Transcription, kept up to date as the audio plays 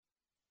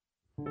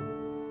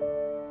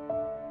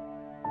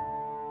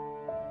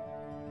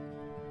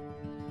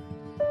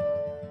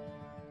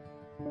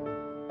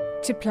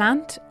To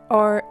plant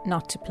or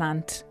not to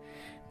plant?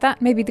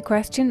 That may be the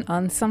question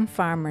on some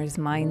farmers'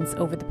 minds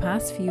over the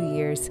past few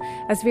years,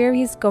 as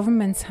various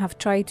governments have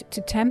tried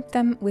to tempt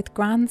them with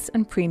grants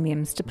and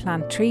premiums to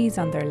plant trees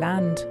on their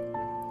land.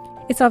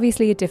 It's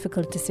obviously a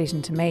difficult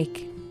decision to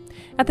make.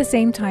 At the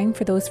same time,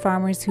 for those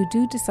farmers who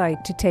do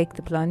decide to take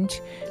the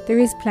plunge, there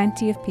is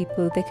plenty of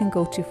people they can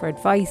go to for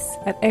advice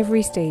at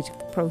every stage of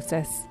the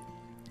process.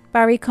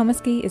 Barry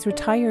Comiskey is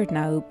retired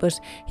now, but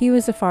he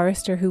was a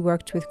forester who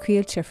worked with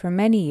Caoilte for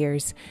many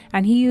years,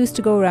 and he used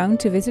to go around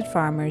to visit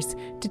farmers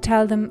to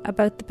tell them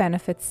about the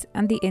benefits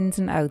and the ins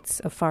and outs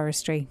of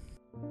forestry.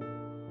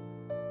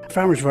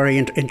 Farmers were very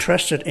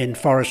interested in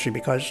forestry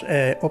because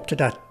up to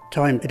that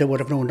time they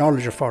would have no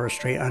knowledge of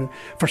forestry, and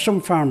for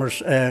some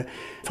farmers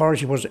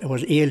forestry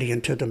was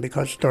alien to them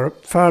because their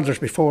fathers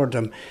before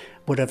them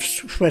would have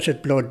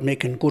sweated blood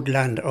making good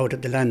land out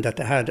of the land that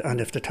they had,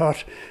 and if they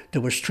thought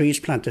there was trees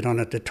planted on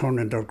it, they'd turn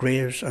in their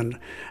graves. And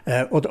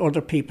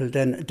other people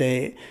then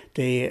they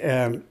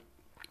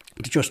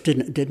just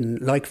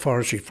didn't like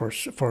forestry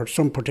for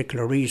some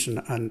particular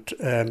reason. And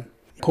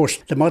of course,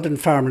 the modern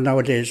farmer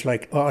nowadays,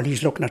 like all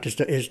he's looking at is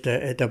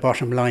the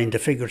bottom line, the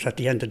figures at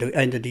the end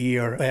of the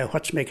year,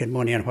 what's making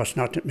money and what's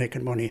not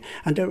making money.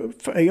 And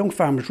the young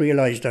farmers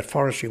realised that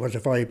forestry was a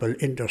viable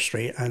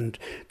industry, and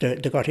they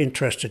got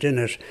interested in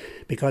it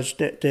because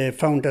they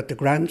found that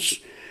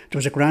there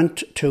was a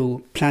grant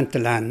to plant the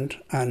land,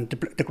 and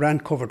the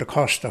grant covered the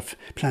cost of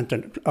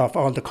planting, of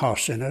all the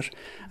costs in it.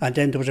 And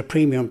then there was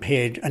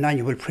an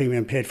annual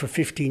premium paid for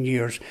 15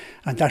 years,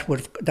 and that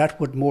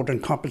would more than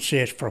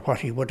compensate for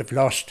what he would have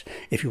lost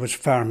if he was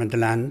farming the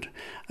land.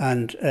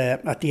 And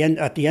at the end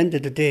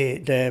of the day,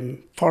 the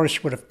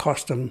forest would have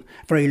cost them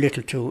very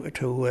little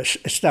to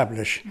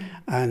establish,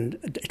 and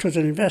it was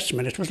an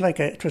investment. It was like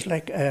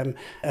an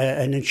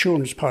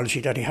insurance policy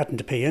that he hadn't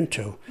to pay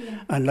into,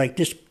 and like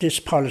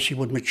this policy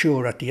would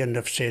mature at the end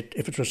of, say,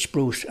 if it was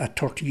spruce, at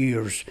 30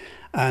 years,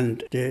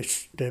 and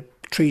the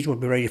trees would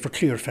be ready for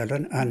clear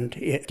felling, and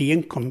the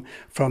income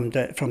from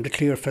the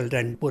clear fell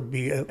then would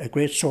be a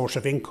great source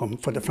of income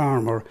for the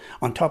farmer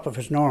on top of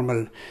his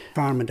normal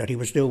farming that he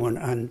was doing.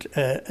 And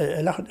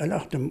a lot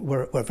of them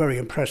were very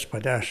impressed by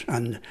that,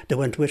 and they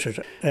went with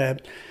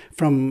it.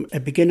 From a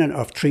beginning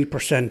of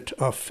 3%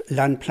 of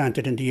land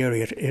planted in the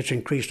area, it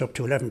increased up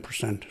to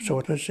 11%. So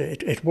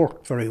it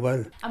worked very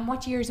well. And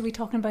what years are we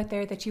talking about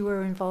there that you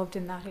were involved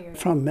in that area?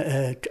 From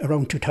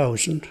around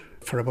 2000.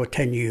 For about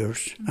 10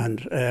 years,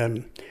 and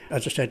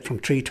as I said, from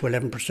 3 to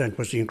 11%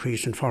 was the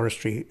increase in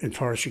forestry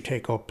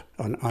take-up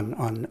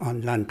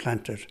on land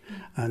planted,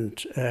 and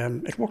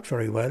it worked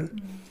very well.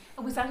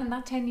 Was that in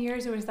that 10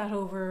 years, or is that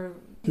over?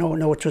 No,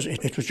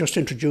 it was just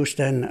introduced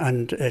then,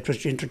 and it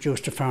was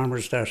introduced to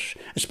farmers that,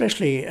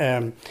 especially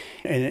in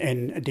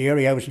the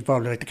area I was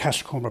involved in, like the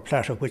Castlecomer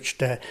Plateau,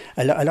 which a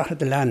lot of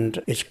the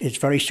land is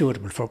very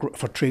suitable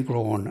for tree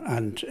growing,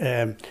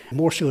 and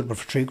more suitable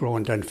for tree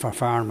growing than for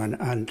farming.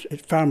 And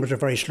farmers are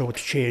very slow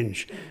to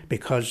change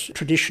because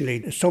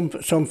traditionally some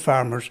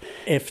farmers,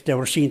 if they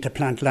were seen to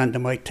plant land, they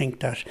might think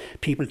that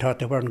people thought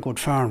they weren't good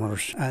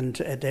farmers, and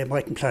they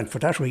mightn't plant for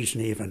that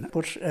reason even.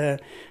 But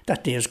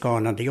that day is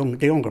gone, and the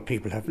younger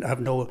people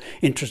have no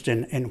interest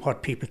in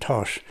what people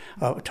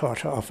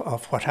thought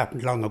of what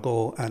happened long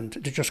ago, and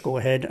they just go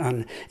ahead,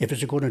 and if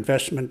it's a good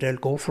investment they'll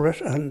go for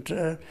it,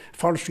 and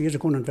forestry is a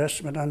good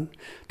investment, and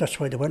that's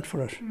why they went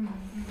for it.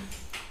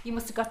 You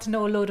must have got to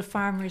know a load of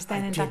farmers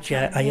then in that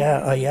time.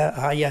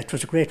 Yeah. It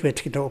was a great way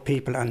to get to know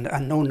people, and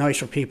no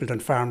nicer people than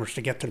farmers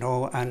to get to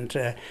know, and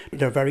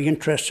they're very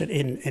interested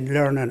in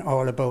learning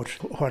all about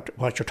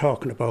what you're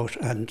talking about,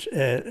 and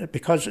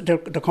because they're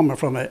coming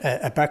from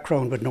a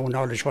background with no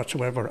knowledge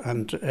whatsoever,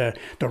 and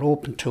they're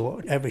open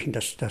to everything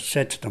that's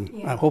said to them.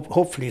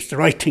 Hopefully it's the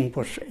right thing,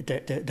 but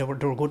they were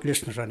good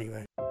listeners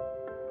anyway.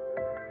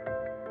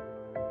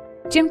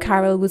 Jim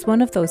Carroll was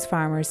one of those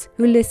farmers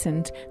who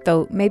listened,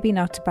 though maybe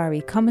not to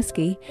Barry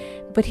Comiskey,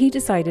 but he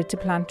decided to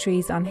plant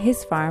trees on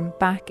his farm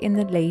back in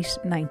the late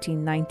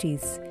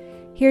 1990s.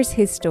 Here's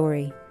his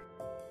story.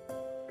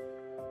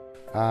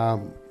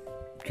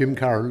 Jim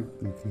Carroll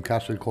from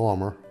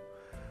Castlecomer.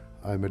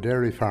 I'm a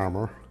dairy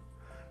farmer,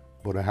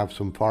 but I have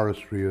some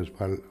forestry as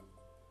well.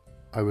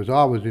 I was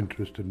always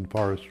interested in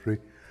forestry,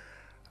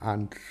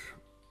 and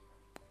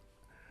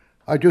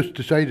I just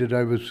decided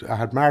I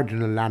had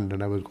marginal land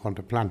and I was going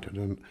to plant it,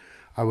 and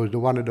I was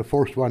one of the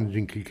first ones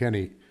in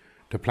Kilkenny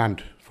to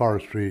plant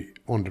forestry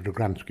under the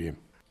grant scheme.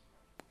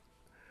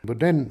 But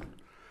then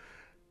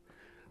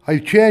I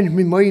changed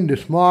my mind a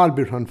small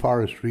bit on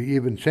forestry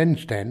even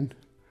since then,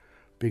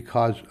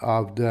 because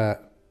of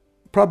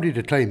probably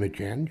the climate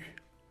change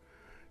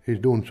is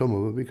doing some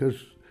of it, because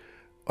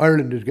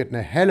Ireland is getting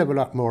a hell of a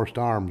lot more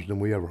storms than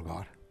we ever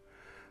got,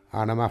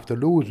 and I'm after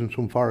losing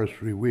some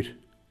forestry with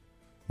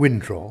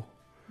windthrow.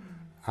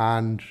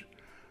 And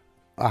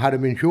I had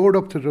them insured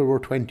up to they were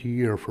 20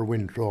 years for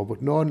windthrow,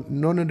 but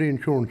none of the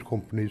insurance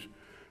companies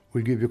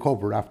will give you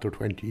cover after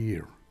 20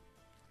 years.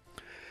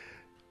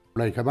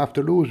 Like, I'm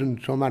after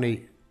losing so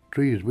many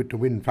trees with the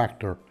wind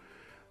factor,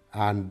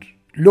 and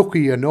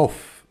lucky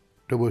enough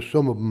there was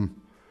some of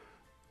them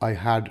I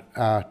had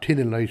a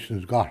tinning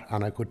licence got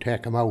and I could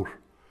take them out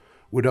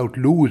without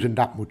losing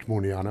that much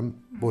money on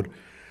them. But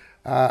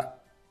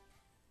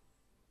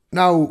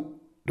now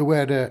the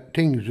way the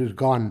things is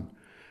gone,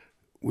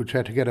 we'd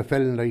say to get a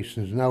felon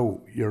licence now,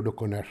 you're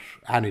looking at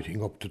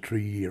anything up to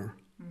 3 years.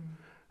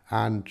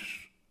 And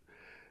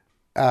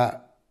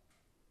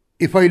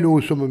if I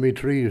lose some of my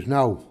trees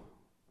now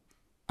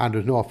and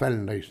there's no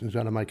felon licence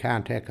on them, I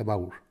can't take them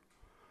out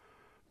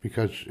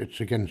because it's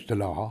against the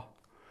law.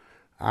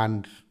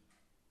 And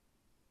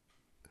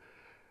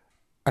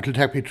it'll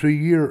take me 3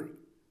 years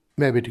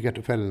maybe to get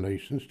the felon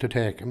licence to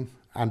take them,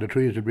 and the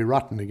trees will be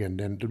rotten again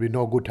then. They'll be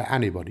no good to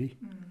anybody.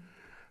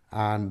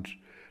 And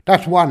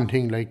that's one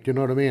thing, like, you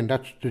know what I mean?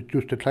 That's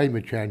just the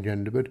climate change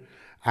end of it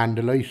and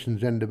the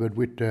licence end of it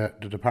with the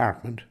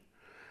department.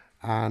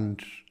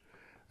 And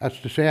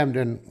that's the same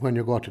then when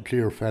you go to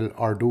Clearfell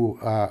or do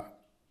a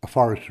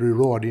forestry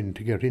road in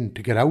to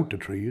get out the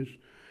trees.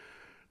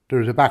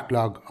 There's a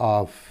backlog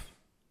of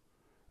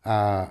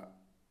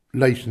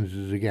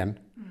licences again,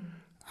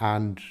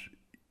 and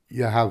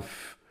you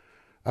have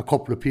a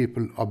couple of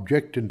people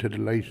objecting to the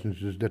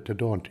licences that they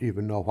don't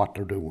even know what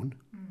they're doing.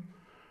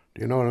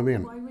 Do you know what I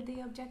mean? Why would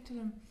they object to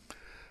them?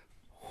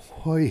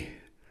 Why?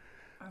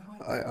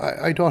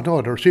 I don't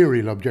know. They're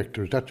serial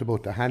objectors. That's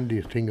about the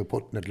handiest thing of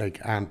putting it.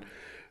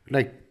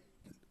 Like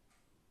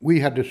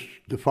we had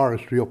the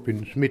forestry up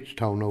in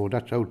Smithstown now.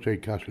 That's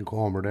outside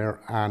Castlecomer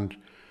there, and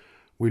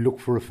we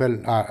looked for a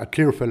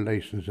Clearfell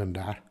licence and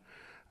that,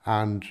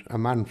 and a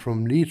man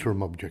from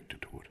Leitrim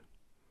objected to it.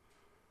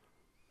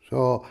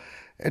 So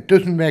it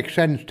doesn't make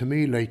sense to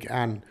me.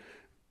 And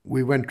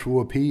we went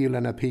through appeal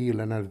and appeal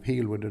and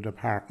appeal with the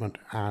department,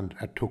 and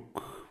it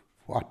took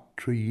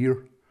 3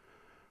 years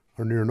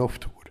or near enough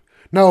to it.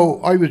 Now,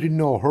 I was in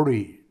no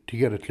hurry to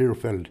get a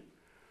Clearfell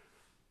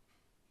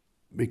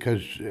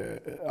because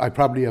I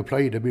probably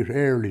applied a bit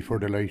early for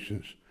the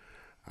licence,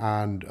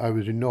 and I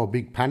was in no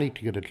big panic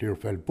to get a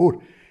Clearfell. But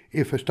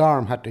if a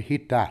storm had to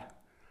hit that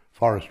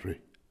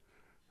forestry,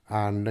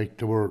 and like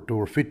they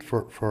were fit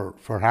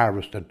for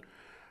harvesting,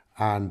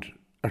 and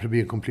it would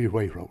be a complete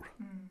whiteout.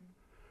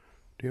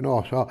 Do you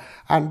know? So,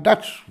 and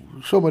that's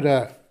some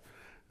of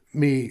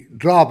me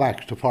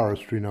drawbacks to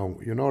forestry now.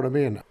 You know what I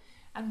mean?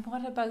 And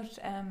what about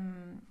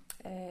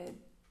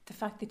the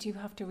fact that you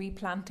have to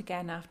replant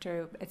again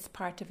after it's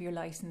part of your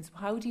licence?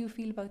 How do you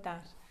feel about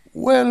that?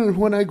 Well,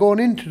 when I gone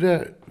into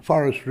the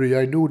forestry,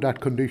 I knew that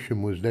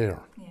condition was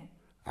there. Yeah.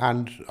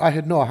 And I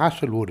had no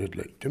hassle with it,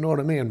 like, do you know what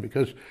I mean?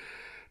 Because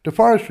the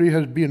forestry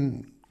has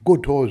been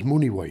good to us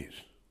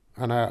money-wise,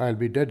 and I'll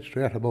be dead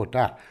straight about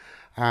that.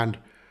 And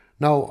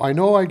now, I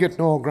know I get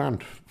no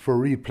grant for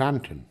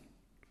replanting,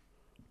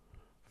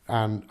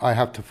 and I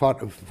have to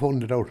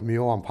fund it out of my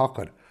own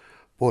pocket,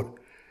 but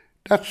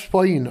that's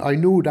fine. I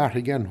knew that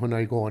again when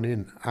I gone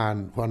in,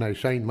 and when I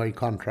signed my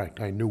contract,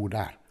 I knew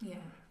that. Yeah.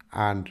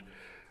 And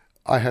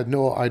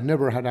I'd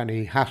never had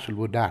any hassle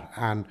with that,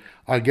 and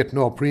I'll get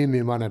no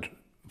premium on it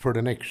for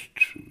the next,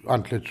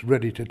 until it's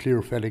ready to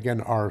Clearfell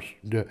again, or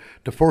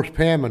the first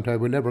payment I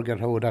will ever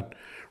get out of that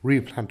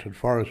replanted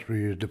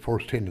forestry is the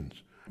first tenants.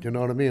 Do you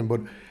know what I mean?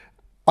 But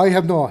I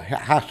have no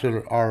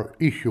hassle or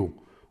issue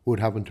with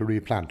having to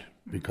replant,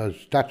 because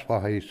that's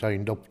what I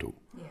signed up to.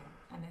 Yeah,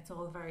 and it's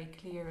all very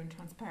clear and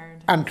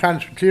transparent. And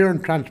clear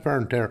and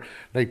transparent there.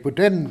 Like, but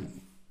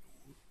then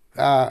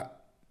I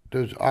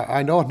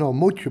don't know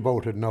much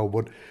about it now,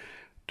 but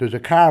there's a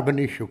carbon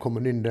issue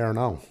coming in there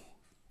now.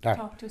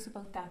 Talk to us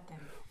about that then.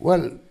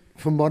 Well,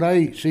 from what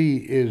I see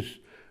is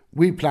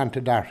we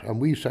planted that and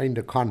we signed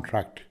a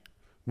contract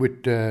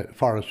with the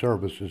Forest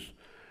Services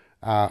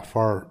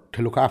to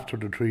look after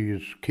the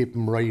trees, keep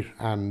them right,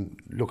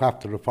 and look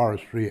after the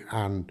forestry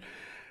and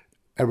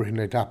everything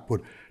like that.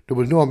 But there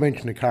was no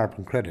mention of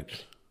carbon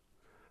credits.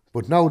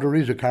 But now there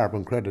is a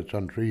carbon credits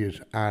on trees,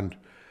 and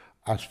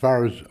as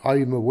far as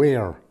I'm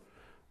aware,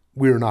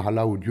 we're not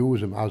allowed to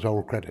use them as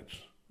our credits,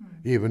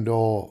 even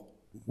though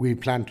we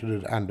planted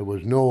it and there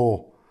was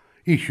no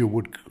issue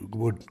with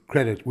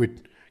credits,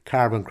 with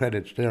carbon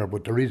credits there,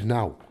 but there is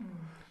now.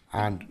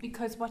 And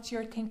because what's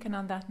your thinking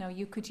on that now?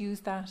 You could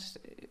use that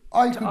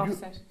to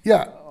offset?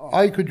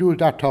 I could use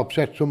that to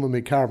offset some of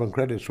my carbon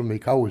credits from my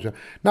cows.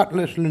 Not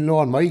necessarily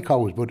on my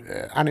cows, but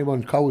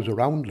anyone's cows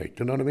around, like,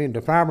 you know what I mean?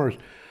 The farmers,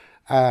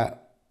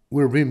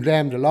 we're being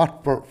blamed a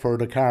lot for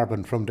the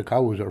carbon from the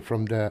cows or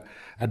from the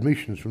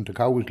admissions from the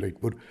cows,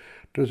 like, but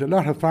there's a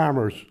lot of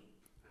farmers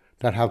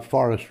that have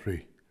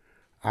forestry,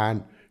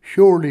 and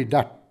surely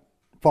that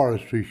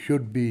forestry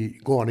should be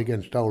going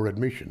against our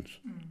admissions.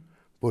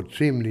 But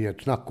seemingly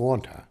it's not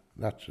going to.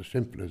 That's as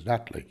simple as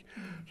that, like.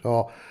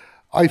 So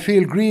I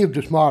feel grieved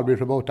a small bit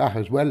about that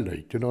as well,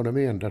 like, do you know what I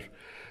mean?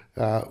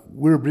 That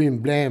we're being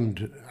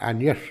blamed,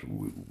 and yes,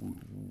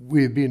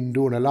 we've been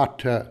doing a lot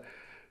to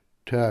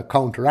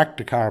counteract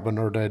the carbon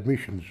or the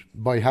emissions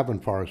by having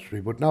forestry,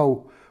 but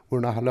now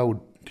we're not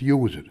allowed to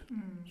use it.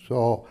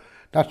 So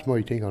that's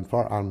my thing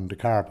on the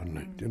carbon,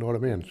 like, do you know what I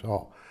mean?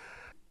 So,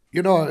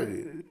 you know,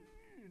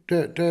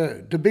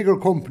 the bigger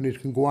companies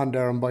can go on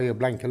there and buy a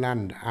blank of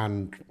land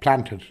and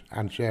plant it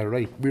and say,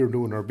 right, we're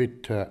doing our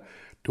bit to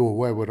do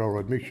away with our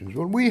admissions.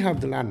 Well, we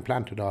have the land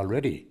planted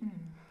already,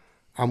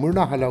 and we're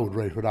not allowed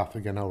right it off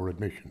again our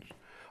admissions,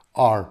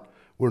 or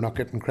we're not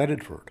getting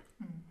credit for it.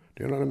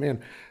 Do you know what I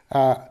mean?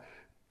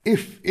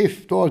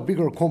 If those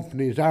bigger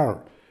companies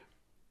are,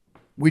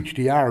 which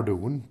they are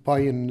doing,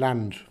 buying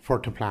land for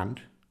to plant,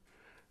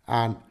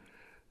 and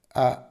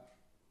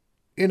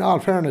in all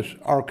fairness,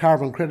 our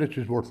carbon credits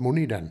is worth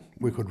money then.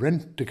 We could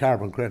rent the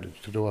carbon credits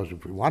to those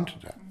if we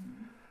wanted that,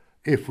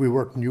 if we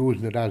weren't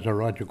using it as a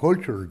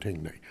horticultural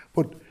thing.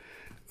 But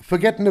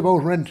forgetting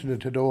about renting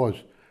it to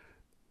those,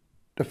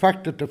 the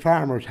fact that the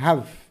farmers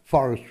have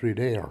forestry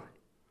there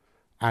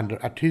and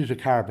it is a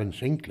carbon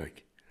sink,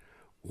 like,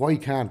 why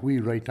can't we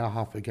write that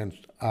off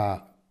against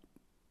the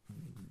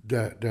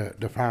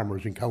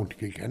farmers in County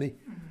Kilkenny?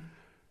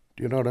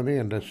 Do you know what I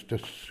mean? That's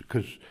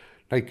because,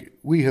 like,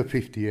 we have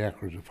 50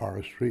 acres of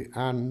forestry,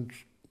 and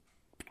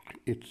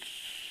it's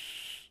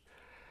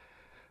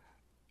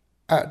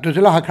there's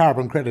a lot of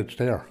carbon credits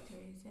there.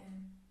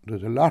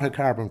 There's a lot of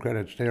carbon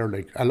credits there,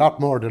 like a lot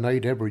more than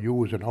I'd ever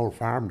use in our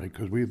farm, like,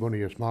 because we've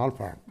only a small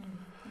farm.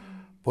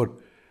 But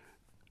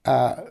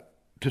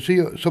to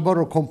see some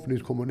other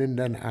companies coming in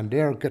then and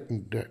they're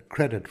getting the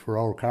credit for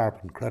our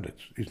carbon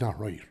credits is not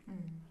right.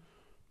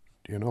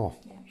 Do you know?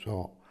 Yeah.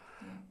 So,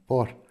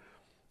 but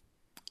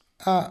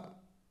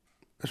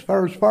as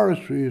far as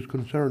forestry is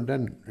concerned,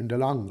 then in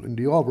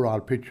the overall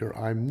picture,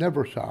 I'm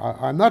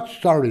not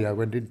sorry I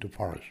went into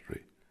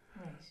forestry.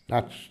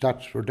 Right.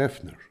 That's for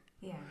definite.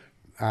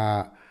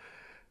 Yeah.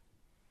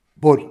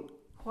 But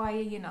why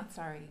are you not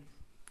sorry?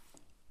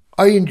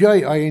 I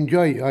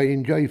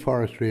enjoy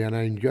forestry, and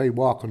I enjoy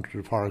walking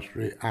through the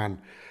forestry. And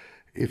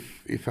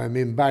if I'm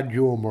in bad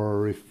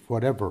humour or if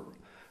whatever,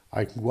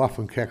 I can go off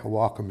and take a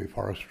walk in my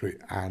forestry,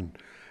 and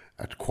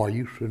it's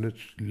quiet and it's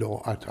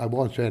low. I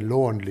won't say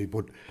lonely,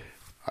 but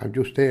I'm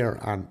just there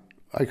and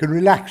I can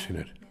relax in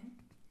it.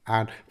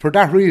 And for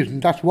that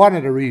reason, that's one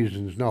of the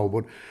reasons now.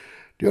 But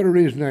the other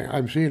reason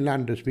I'm seeing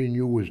land that's being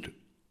used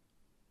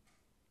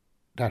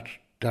that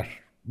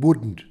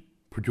wouldn't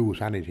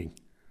produce anything.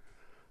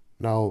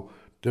 Now,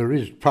 there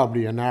is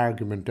probably an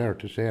argument there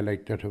to say,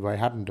 like, that if I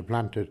hadn't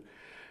planted,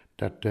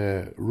 that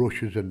the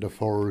rushes and the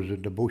firs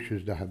and the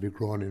bushes that have been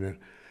grown in it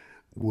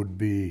would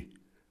be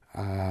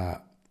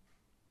carbon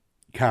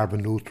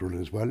neutral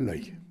as well,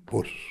 like.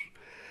 But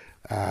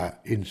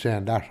in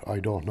saying that, I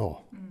don't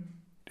know.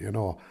 Do you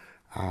know?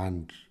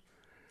 And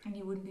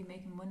you wouldn't be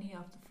making money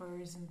off the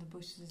firs and the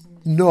bushes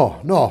and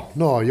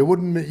No, you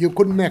wouldn't. You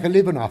couldn't make a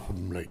living off of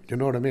them, like. Do you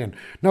know what I mean?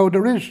 Now,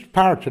 there is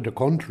parts of the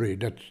country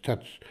that's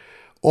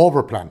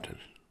overplanted.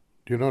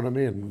 Do you know what I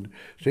mean?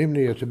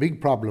 Seemingly, it's a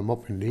big problem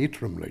up in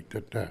Leitrim, like,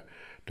 that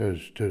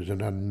there's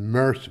an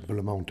unmerciful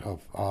amount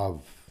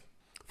of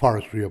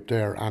forestry up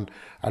there, and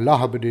a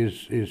lot of it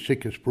is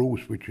Sitka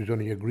spruce, which is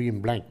only a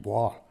green blank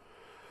wall.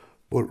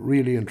 But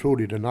really and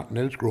truly, there's nothing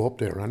else grow up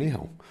there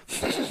anyhow.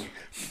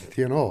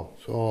 You know,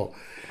 so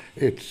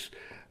it's.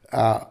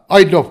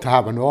 I'd love to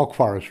have an oak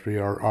forestry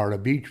or a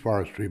beech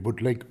forestry,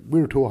 but, like,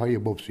 we're too high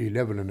above sea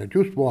level, and it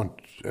just won't.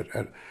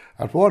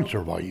 It won't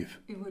survive.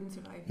 It wouldn't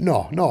survive.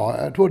 No,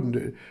 it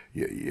wouldn't.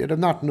 You'd have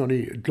not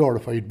any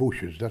glorified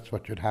bushes. That's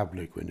what you'd have,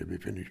 like, when you'd be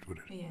finished with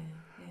it. Yeah.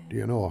 Do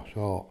you know?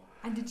 So.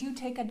 And did you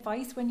take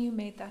advice when you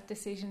made that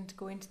decision to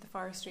go into the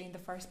forestry in the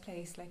first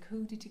place? Like,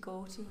 who did you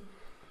go to?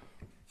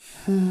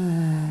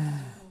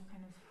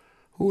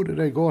 Who did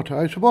I go to?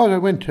 I suppose I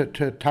went to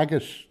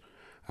Tagus,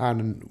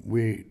 and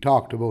we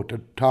talked about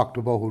it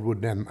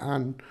with them.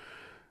 And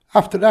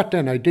after that,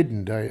 then I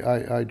didn't.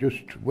 I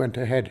just went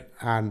ahead,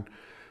 and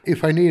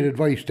if I need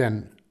advice,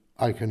 then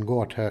I can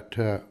go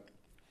to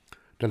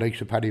the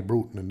likes of Paddy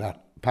Bruton and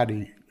that.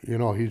 Paddy, you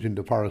know, he's in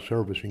the Forest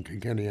Service in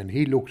Kilkenny, and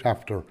he looks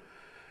after.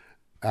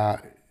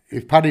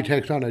 If Paddy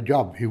takes on a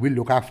job, he will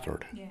look after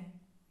it. Yeah.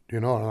 You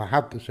know, and I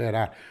have to say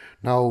that.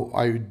 Now,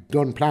 I've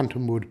done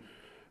planting with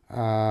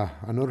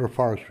another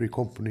forestry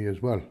company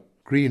as well,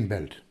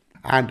 Greenbelt.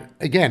 And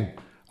again,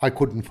 I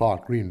couldn't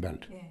fault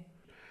Greenbelt. Yeah.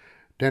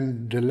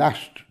 Then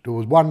there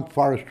was one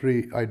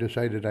forestry I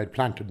decided I'd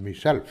planted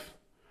myself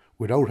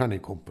without any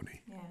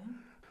company. Yeah.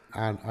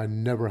 And I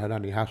never had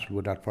any hassle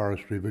with that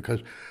forestry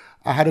because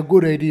I had a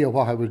good idea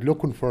what I was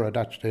looking for at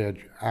that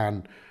stage,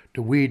 and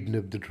the weeding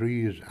of the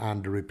trees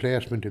and the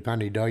replacement if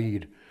any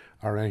died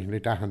or anything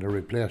like that, and the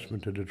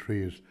replacement of the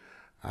trees.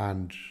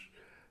 And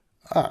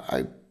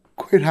I'm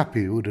quite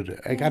happy with it.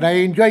 And I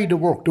enjoyed the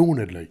work doing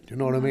it, like, you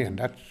know what I mean?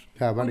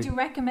 Would you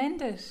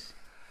recommend it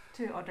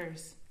to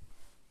others?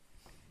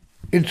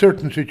 In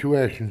certain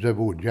situations I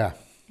would, yeah.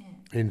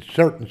 In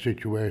certain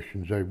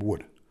situations I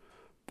would.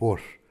 But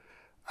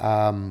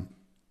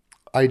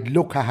I'd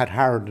look at it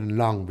hard and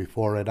long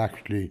before I'd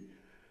actually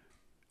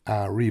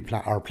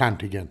replant or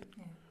plant again.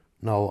 Yeah.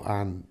 No,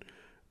 and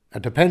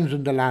it depends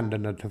on the land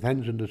and it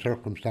depends on the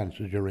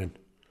circumstances you're in.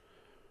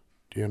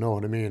 Do you know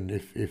what I mean?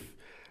 If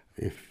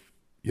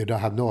you don't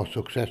have no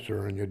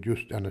successor and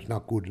it's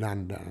not good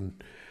land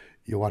and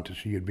you want to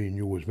see it being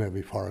used,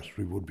 maybe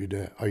forestry would be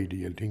the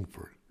ideal thing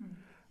for it.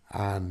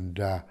 And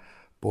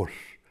but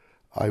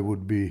I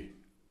would be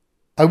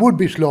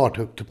slow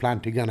to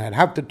plant again. I'd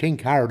have to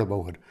think hard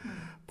about it.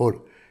 But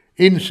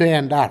in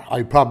saying that,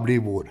 I probably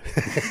would.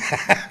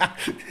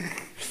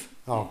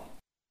 Oh.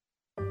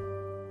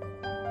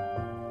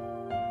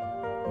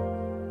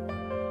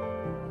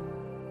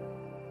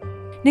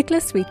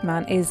 Nicholas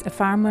Sweetman is a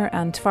farmer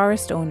and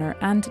forest owner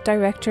and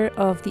director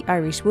of the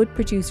Irish Wood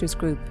Producers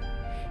Group.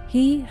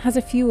 He has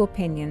a few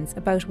opinions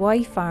about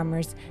why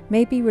farmers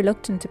may be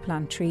reluctant to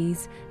plant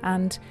trees,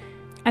 and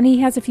he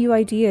has a few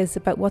ideas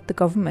about what the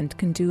government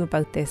can do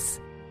about this.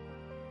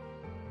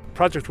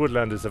 Project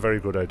Woodland is a very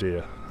good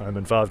idea. I'm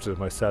involved in it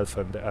myself,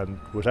 and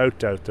without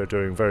doubt they're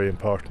doing very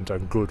important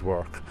and good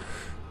work.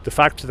 The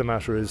fact of the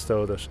matter is,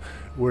 though, that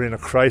we're in a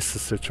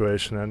crisis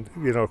situation, and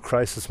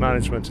crisis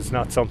management is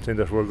not something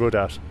that we're good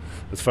at,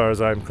 as far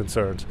as I'm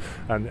concerned.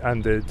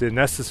 And the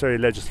necessary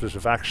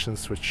legislative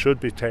actions which should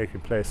be taking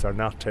place are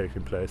not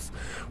taking place.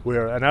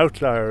 We're an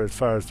outlier as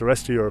far as the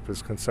rest of Europe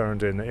is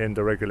concerned in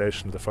the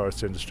regulation of the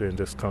forest industry in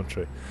this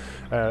country.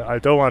 I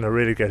don't want to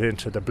really get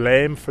into the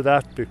blame for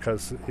that,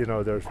 because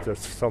there's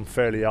some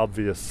fairly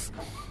obvious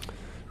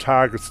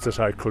targets that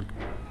I could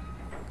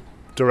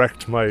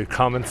direct my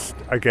comments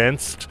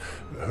against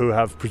who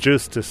have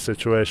produced this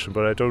situation,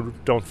 but I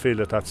don't feel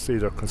that that's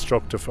either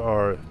constructive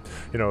or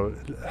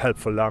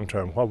helpful long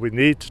term. What we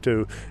need to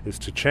do is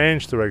to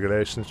change the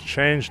regulations,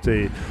 change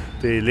the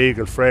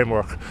legal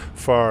framework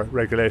for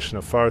regulation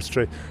of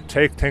forestry,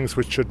 take things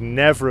which should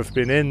never have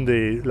been in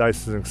the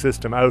licensing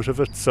system out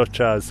of it,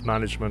 such as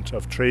management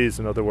of trees,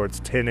 in other words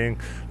thinning,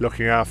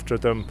 looking after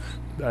them,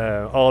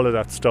 all of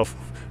that stuff,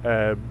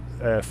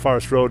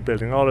 forest road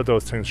building, all of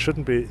those things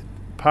shouldn't be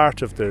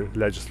part of the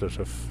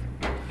legislative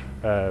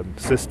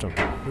system,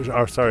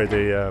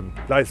 the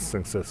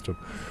licensing system,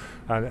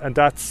 and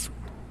that's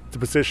the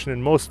position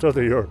in most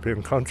other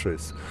European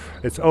countries.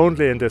 It's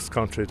only in this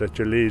country that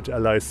you need a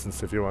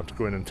license if you want to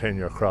go in and thin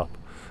your crop,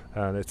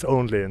 and it's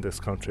only in this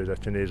country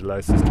that you need a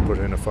license to put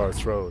in a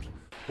forest road.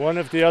 One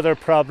of the other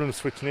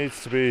problems which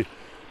needs to be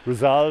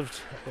resolved,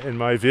 in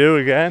my view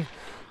again,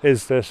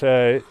 is that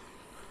a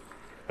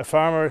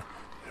farmer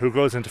who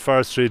goes into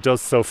forestry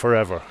does so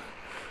forever.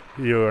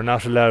 You are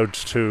not allowed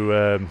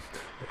to,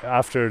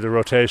 after the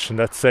rotation,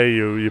 let's say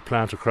you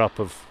plant a crop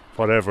of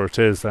whatever it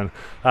is, and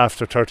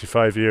after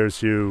 35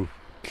 years you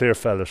clear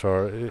fell it,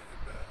 or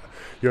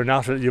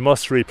you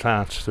must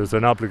replant. There's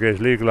an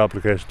legal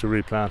obligation to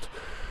replant.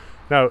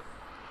 Now,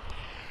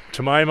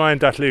 to my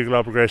mind, that legal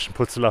obligation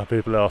puts a lot of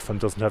people off and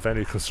doesn't have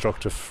any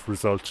constructive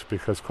result,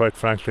 because quite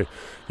frankly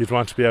you'd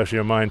want to be out of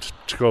your mind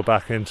to go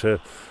back into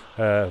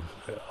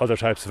other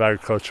types of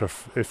agriculture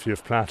if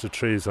you've planted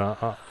trees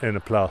in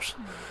a plot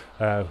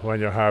when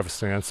you're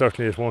harvesting, and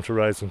certainly it won't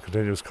arise in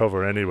continuous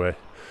cover anyway.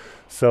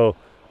 So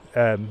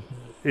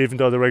even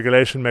though the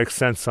regulation makes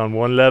sense on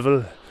one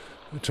level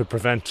to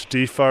prevent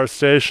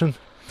deforestation,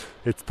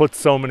 it's put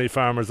so many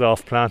farmers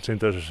off planting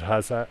that it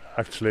has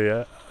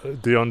actually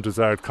the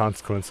undesired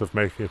consequence of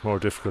making it more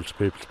difficult for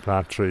people to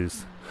plant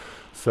trees.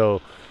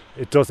 So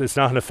it's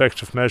not an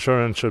effective measure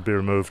and should be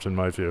removed, in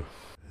my view.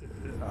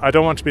 I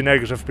don't want to be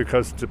negative,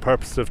 because the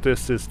purpose of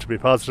this is to be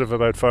positive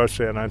about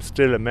forestry, and I'm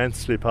still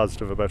immensely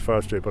positive about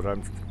forestry, but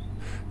I'm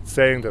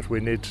saying that we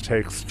need to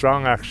take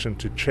strong action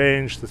to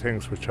change the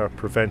things which are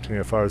preventing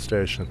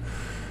afforestation.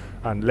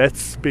 And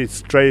let's be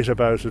straight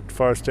about it,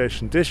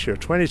 forestation this year,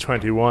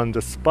 2021,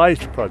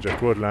 despite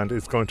Project Woodland,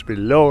 is going to be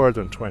lower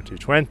than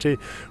 2020,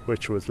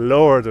 which was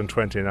lower than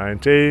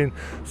 2019.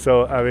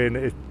 So,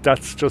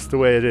 that's just the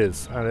way it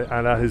is,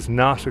 and that is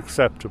not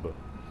acceptable.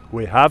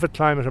 We have a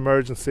climate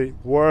emergency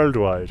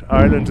worldwide.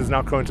 Ireland is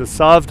not going to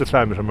solve the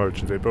climate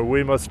emergency, but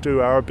we must do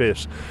our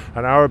bit.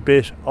 And our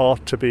bit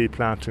ought to be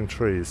planting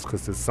trees,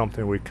 because it's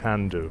something we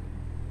can do.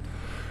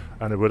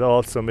 And it would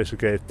also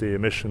mitigate the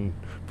emission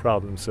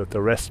problems that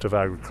the rest of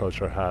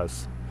agriculture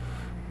has.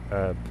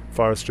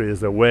 Forestry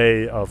is a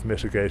way of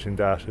mitigating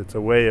that. It's a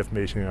way of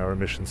meeting our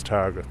emissions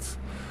targets.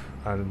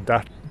 And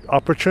that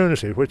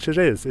opportunity, which it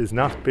is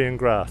not being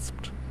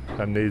grasped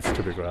and needs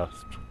to be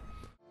grasped.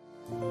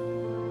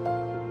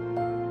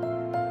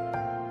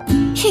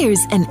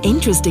 Here's an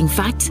interesting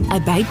fact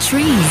about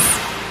trees.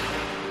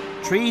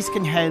 Trees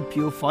can help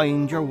you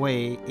find your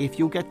way if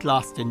you get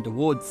lost in the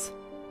woods.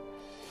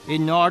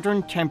 In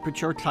northern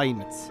temperature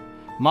climates,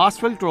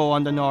 moss will grow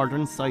on the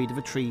northern side of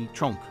a tree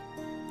trunk,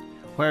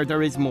 where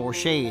there is more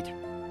shade.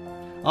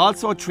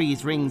 Also, a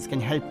tree's rings can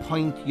help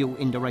point you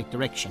in the right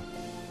direction.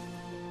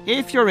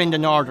 If you're in the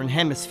northern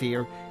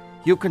hemisphere,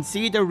 you can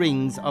see the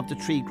rings of the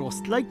tree grow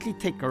slightly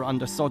thicker on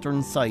the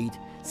southern side,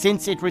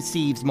 since it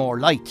receives more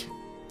light.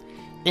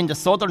 In the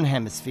southern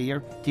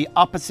hemisphere, the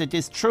opposite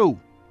is true,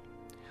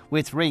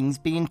 with rings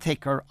being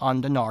thicker on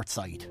the north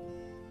side.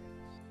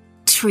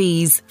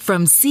 Trees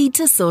From Seed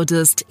to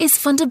Sawdust is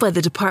funded by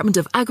the Department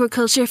of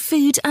Agriculture,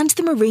 Food and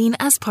the Marine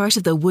as part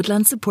of the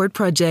Woodland Support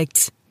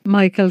Project.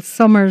 Michael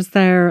Summers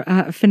there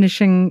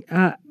finishing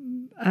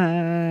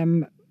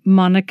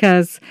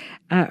Monica's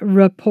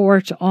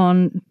report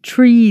on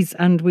trees,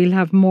 and we'll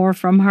have more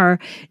from her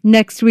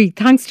next week.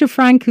 Thanks to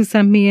Frank, who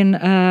sent me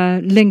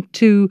a link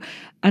to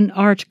an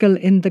article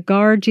in The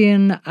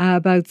Guardian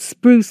about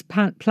spruce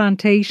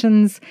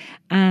plantations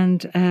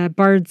and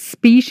bird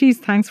species.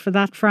 Thanks for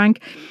that,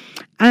 Frank.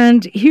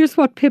 And here's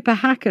what Pippa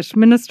Hackett,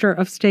 Minister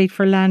of State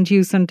for Land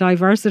Use and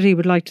Diversity,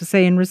 would like to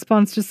say in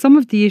response to some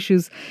of the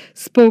issues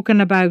spoken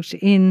about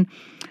in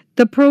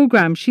the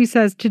programme. She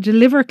says to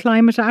deliver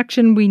climate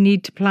action, we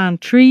need to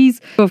plant trees.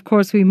 Of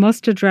course, we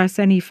must address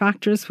any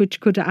factors which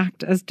could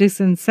act as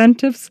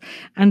disincentives.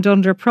 And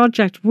under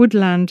Project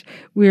Woodland,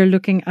 we are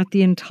looking at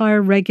the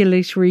entire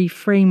regulatory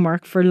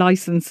framework for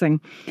licensing.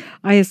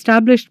 I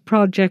established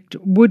Project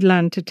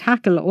Woodland to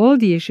tackle all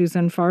the issues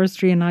in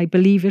forestry, and I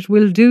believe it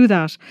will do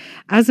that.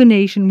 As a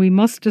nation, we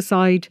must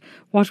decide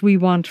what we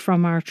want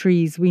from our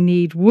trees. We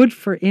need wood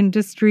for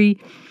industry.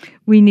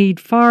 We need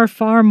far,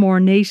 far more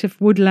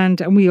native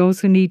woodland, and we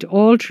also need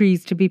all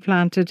trees to be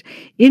planted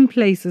in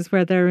places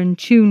where they're in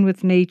tune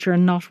with nature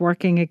and not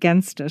working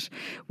against it.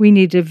 We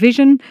need a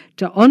vision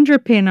to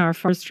underpin our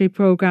forestry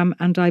programme,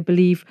 and I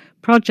believe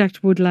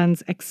Project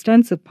Woodland's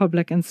extensive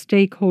public and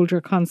stakeholder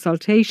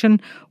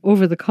consultation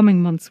over the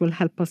coming months will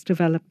help us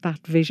develop that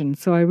vision.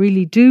 So I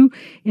really do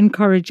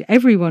encourage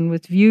everyone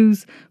with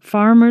views,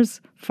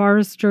 farmers,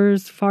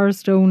 foresters,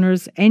 forest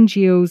owners,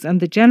 NGOs and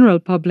the general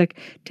public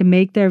to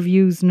make their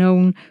views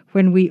known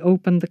when we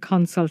open the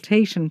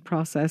consultation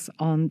process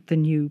on the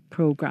new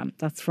programme.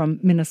 That's from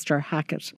Minister Hackett.